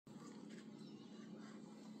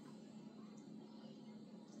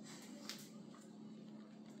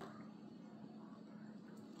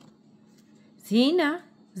Xena,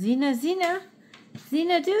 Xena, Xena,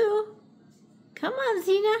 Xena do. Come on,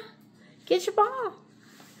 Xena. Get your ball.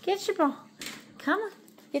 Get your ball. Come on,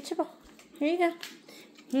 get your ball. Here you go.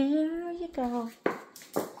 Here you go.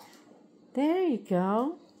 There you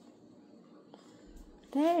go.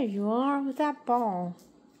 There you are with that ball.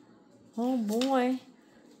 Oh boy,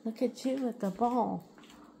 look at you with the ball.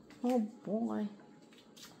 Oh boy.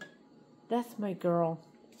 That's my girl.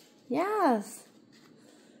 Yes.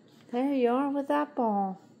 There you are with that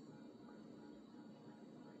ball.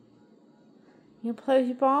 You gonna play with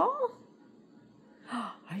your ball?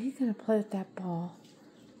 Are you gonna play with that ball?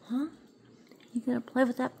 Huh? You gonna play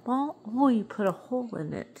with that ball? Oh, you put a hole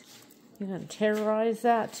in it. You're gonna terrorize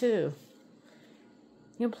that too.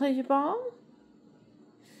 You gonna play with your ball?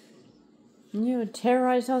 And you're gonna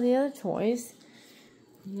terrorize all the other toys.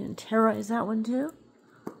 You gonna terrorize that one too?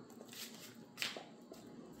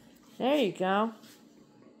 There you go.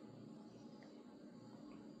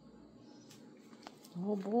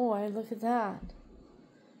 Oh boy, look at that.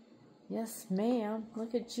 Yes, ma'am.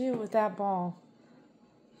 Look at you with that ball.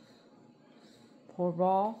 Poor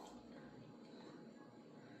ball.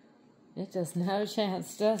 It doesn't have a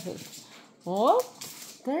chance, does it? Oh,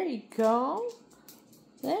 there you go.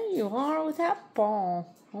 There you are with that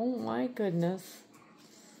ball. Oh my goodness.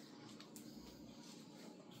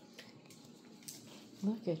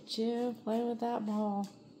 Look at you playing with that ball.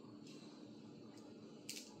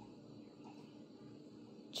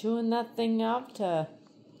 Chewing that thing up to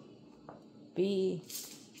be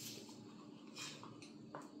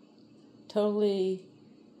totally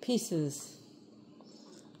pieces.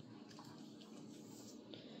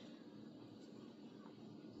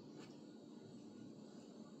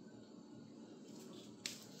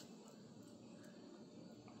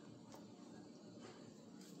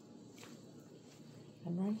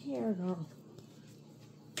 I'm right here, girl.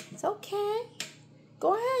 It's okay.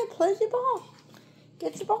 Go ahead, play your ball.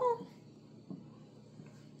 Get your ball.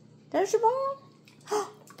 There's your ball.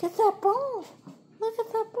 Get that ball. Look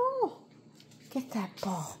at that ball. Get that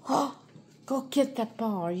ball. Go get that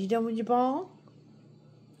ball. Are you done with your ball?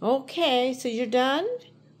 Okay, so you're done?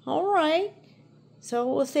 All right.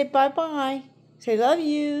 So we'll say bye-bye. Say love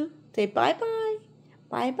you. Say bye-bye.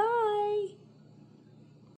 Bye-bye.